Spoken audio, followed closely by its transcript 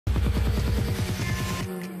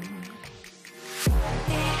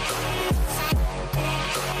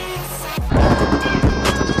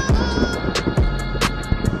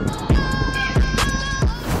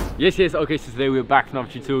Yes, okay, so today we're back for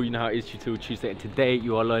another tutorial. You know how it is, Tutorial Tuesday, and today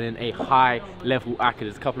you are learning a high level Akka.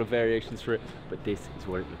 There's a couple of variations for it, but this is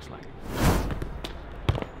what it looks like.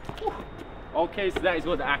 Okay, so that is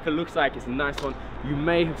what the Akka looks like. It's a nice one. You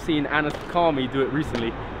may have seen Anna Kami do it recently.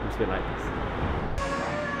 It looks a bit like this.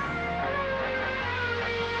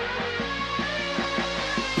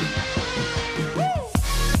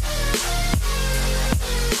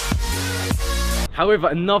 However,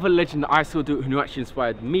 another legend that I saw do it who actually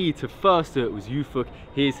inspired me to first do it was Yufuk.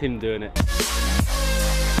 Here's him doing it.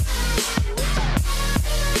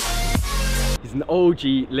 He's an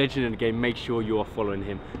OG legend in the game. Make sure you are following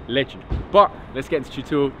him. Legend. But let's get into the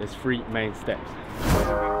tutorial. There's 3 main steps.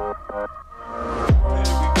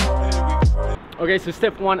 Okay, so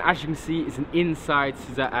step 1, as you can see, is an inside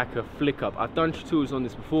scissor Akka flick up. I've done tutorials on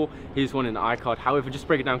this before. Here's one in the iCard. However, just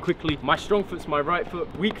break it down quickly. My strong foot's my right foot,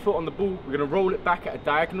 weak foot on the ball. We're gonna roll it back at a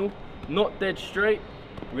diagonal, not dead straight.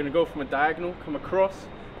 We're gonna go from a diagonal, come across.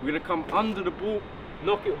 We're gonna come under the ball,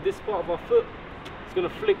 knock it with this part of our foot. It's gonna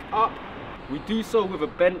flick up. We do so with a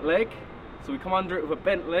bent leg. So we come under it with a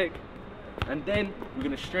bent leg, and then we're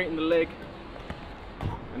gonna straighten the leg,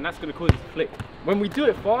 and that's gonna cause it to flick. When we do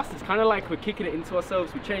it fast, it's kind of like we're kicking it into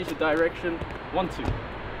ourselves. We change the direction, 1, 2.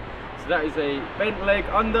 So that is a bent leg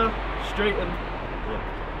under, straighten.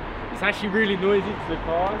 Yeah. It's actually really noisy to the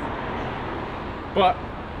cars, but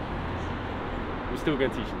we're still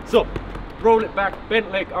gonna teach it. So, roll it back, bent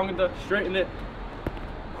leg under, straighten it.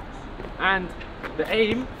 And the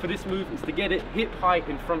aim for this move is to get it hip height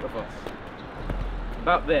in front of us.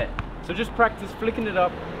 About there. So just practice flicking it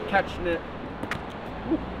up, catching it.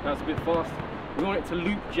 Ooh, that's a bit fast. We want it to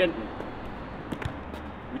loop gently.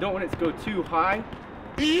 We don't want it to go too high.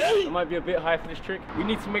 It might be a bit high for this trick. We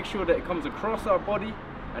need to make sure that it comes across our body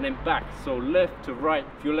and then back. So left to right.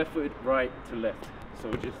 If you're left footed, right to left.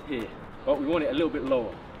 So just here. But we want it a little bit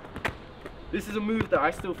lower. This is a move that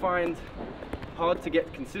I still find hard to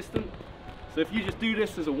get consistent. So if you just do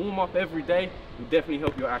this as a warm-up every day, it will definitely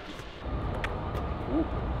help your Akka. Ooh.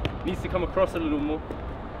 Needs to come across a little more.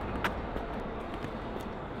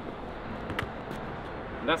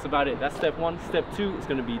 And that's about it. That's step 1. Step 2 is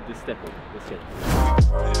going to be the step over. Let's get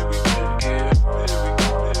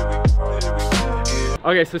it.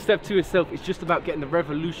 Okay, so step 2 itself is just about getting the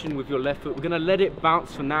revolution with your left foot. We're going to let it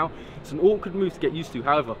bounce for now. It's an awkward move to get used to.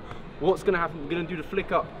 However, what's going to happen, we're going to do the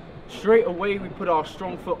flick up. Straight away, we put our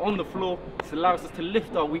strong foot on the floor. This allows us to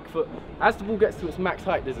lift our weak foot. As the ball gets to its max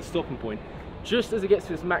height, there's a stopping point. Just as it gets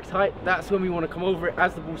to its max height, that's when we want to come over it.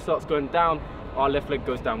 As the ball starts going down, our left leg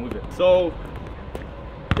goes down with it. So,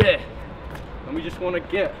 there, and we just want to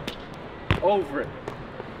get over it.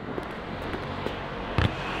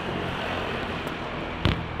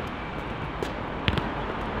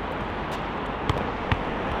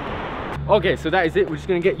 Okay, so that is it. We're just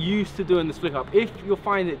going to get used to doing this flick up. If you're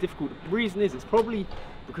finding it difficult, the reason is it's probably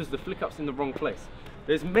because the flick up's in the wrong place.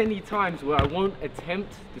 There's many times where I won't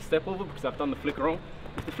attempt to step over because I've done the flick wrong.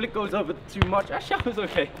 If the flick goes over too much, actually I was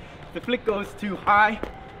okay. If the flick goes too high,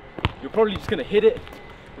 you're probably just going to hit it.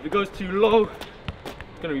 If it goes too low,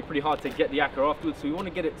 it's going to be pretty hard to get the Akka afterwards. So we want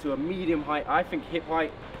to get it to a medium height, I think hip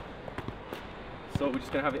height. So we're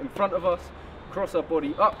just going to have it in front of us, cross our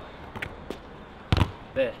body up,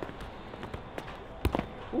 there.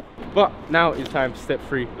 Ooh. But now it's time for step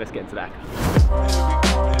 3. Let's get into the Akka.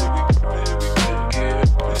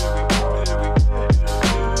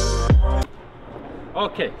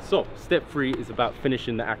 Okay, so step 3 is about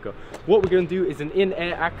finishing the Akka. What we're going to do is an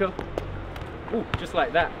in-air Akka. Ooh, just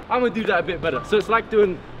like that. I'm going to do that a bit better. So it's like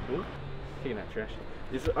doing... Ooh, taking that trash.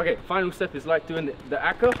 Okay, final step is like doing the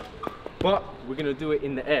Akka, but we're going to do it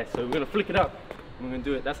in the air. So we're going to flick it up. We're going to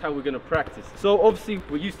do it. That's how we're going to practice. So obviously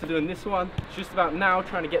we're used to doing this one. It's just about now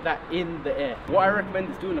trying to get that in the air. What I recommend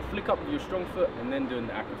is doing a flick up with your strong foot and then doing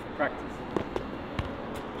the Akka for practice.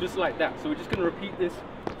 Just like that. So we're just going to repeat this.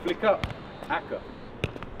 Flick up, Akka.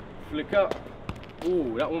 Flick up.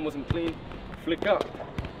 Ooh, that one wasn't clean. Flick up,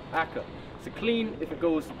 Akka. So clean if it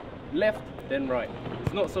goes left, then right.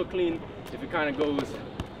 It's not so clean if it kind of goes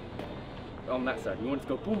on that side. We want it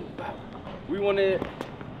to go boom, bam. We want it.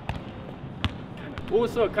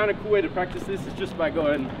 Also, a kind of cool way to practice this is just by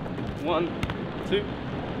going 1, 2.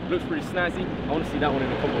 Looks pretty snazzy. I want to see that one in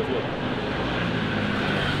the combo as well.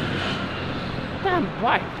 Damn,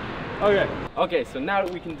 why? Okay, so now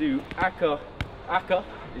that we can do Akka,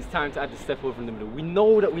 it's time to add the step over in the middle. We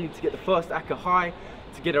know that we need to get the first Akka high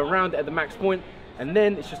to get around it at the max point, and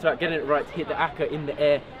then it's just about getting it right to hit the Akka in the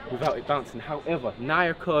air without it bouncing. However,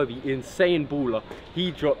 Naya Kirby, insane baller,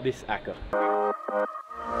 he dropped this Akka.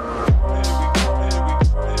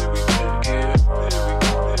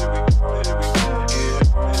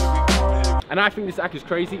 And I think this Akka is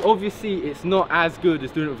crazy. Obviously, it's not as good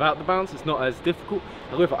as doing it without the bounce. It's not as difficult.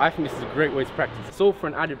 However, I think this is a great way to practice. So for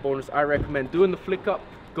an added bonus, I recommend doing the flick up,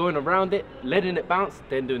 going around it, letting it bounce,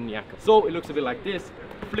 then doing the Akka. So it looks a bit like this: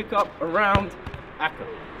 flick up, around, Akka.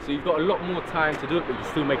 So you've got a lot more time to do it, but you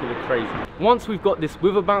still make it look crazy. Once we've got this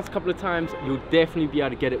with a bounce a couple of times, you'll definitely be able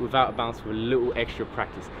to get it without a bounce with a little extra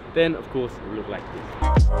practice. Then, of course, it will look like this.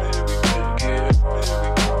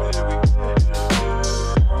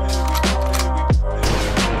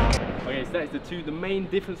 Okay, so that is the main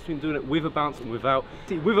difference between doing it with a bounce and without.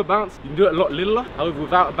 See, with a bounce, you can do it a lot littler. However,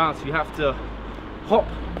 without a bounce, you have to hop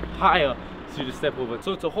higher to do the step over.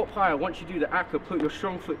 So to hop higher, once you do the Akka, put your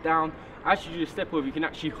strong foot down. As you do the step over, you can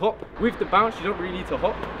actually hop. With the bounce, you don't really need to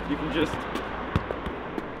hop. You can just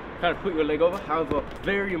kind of put your leg over. However,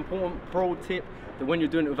 very important pro tip that when you're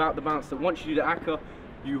doing it without the bounce, that once you do the Akka,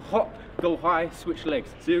 you hop, go high, switch legs.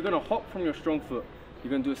 So you're gonna hop from your strong foot.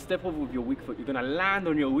 You're gonna do a step over with your weak foot. You're gonna land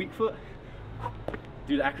on your weak foot,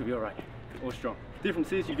 do the Akka with your right or strong. The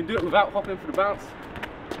difference is you can do it without hopping for the bounce,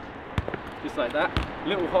 just like that,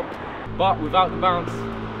 little hop, but without the bounce,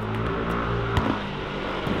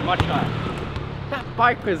 much higher. That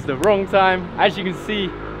bike was the wrong time. As you can see,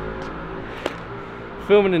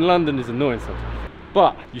 filming in London is annoying sometimes,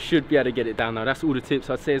 but you should be able to get it down now. That's all the tips.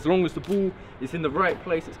 I'd say as long as the ball is in the right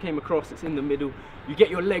place, it's came across, it's in the middle, you get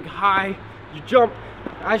your leg high, you jump,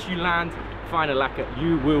 as you land, find a Akka,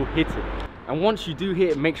 you will hit it. And once you do hit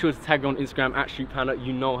it, make sure to tag on Instagram at Panna.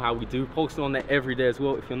 You know how we do, posting on there every day as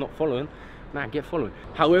well. If you're not following, man, get following.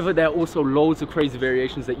 However, there are also loads of crazy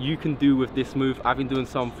variations that you can do with this move. I've been doing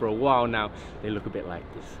some for a while now. They look a bit like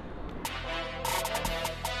this.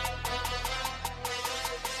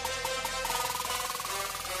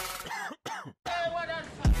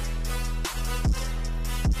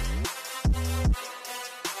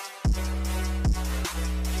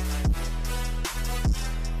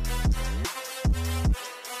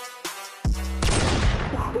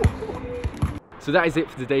 So that is it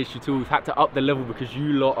for today's tutorial. We've had to up the level because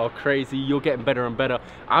you lot are crazy. You're getting better and better.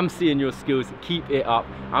 I'm seeing your skills. Keep it up.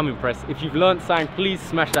 I'm impressed. If you've learned something, please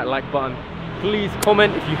smash that like button. Please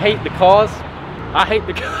comment if you hate the cars. I hate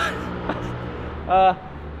the cars.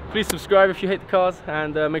 Please subscribe if you hate the cars,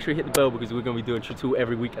 and make sure you hit the bell because we're going to be doing a tutorial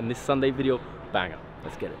every week. And this Sunday video, banger.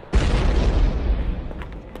 Let's get it.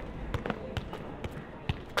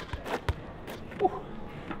 Whew.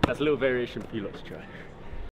 That's a little variation for you lot to try.